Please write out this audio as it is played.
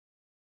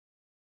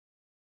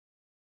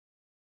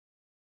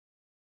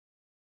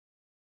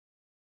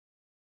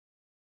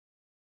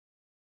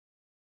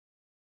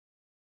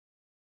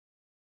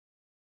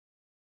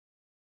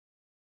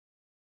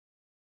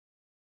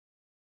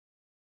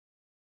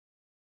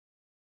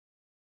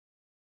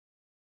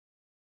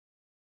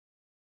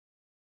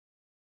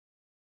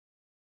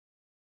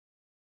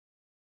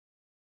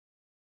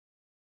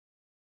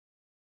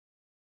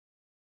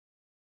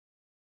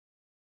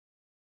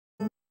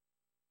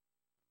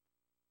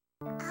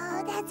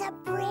That's a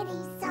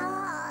pretty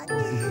song.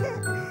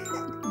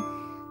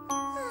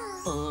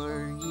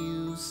 Are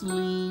you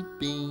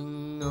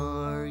sleeping?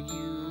 Are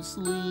you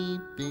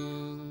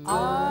sleeping?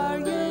 Are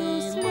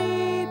you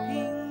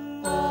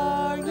sleeping?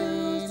 Are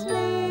you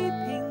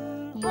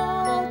sleeping?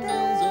 All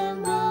day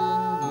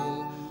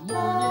long.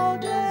 All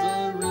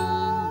day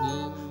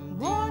long.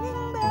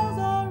 Morning bells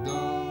are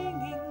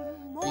ringing.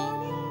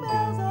 Morning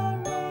bells are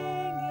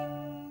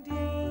ringing.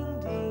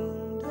 Ding,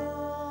 ding,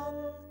 dong.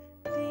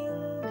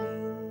 Ding,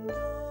 ding,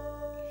 dong.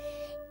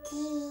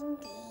 Ding,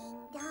 ding,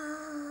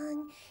 dong.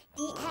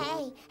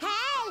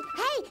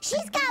 Hey,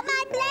 she's got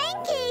my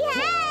blankie,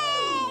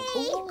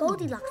 hey!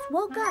 Goldilocks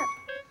woke up,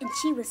 and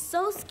she was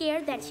so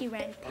scared that she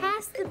ran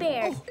past the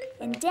bears,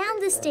 and down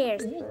the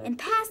stairs, and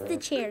past the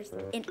chairs,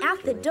 and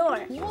out the door.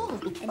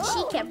 And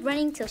she kept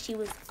running till she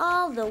was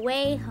all the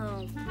way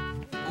home.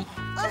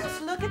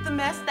 Just look at the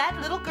mess that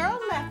little girl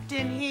left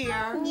in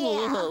here.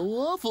 Oh, how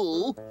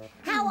awful.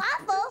 How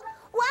waffle?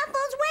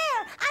 Waffles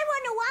where? I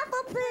want a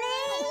waffle,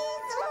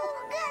 please.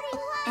 Oh, goody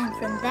waffle. And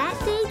from that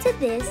day to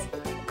this,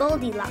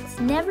 Goldilocks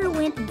never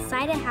went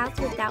inside a house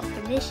without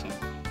permission.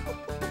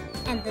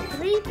 And the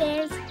three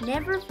bears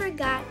never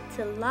forgot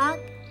to lock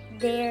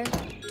their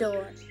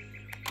door.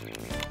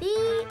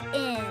 The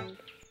end.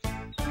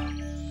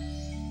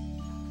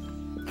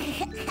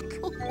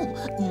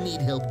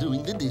 Need help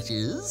doing the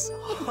dishes?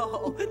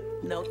 Oh,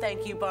 no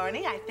thank you,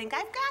 Barney. I think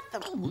I've got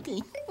them.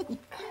 Okay.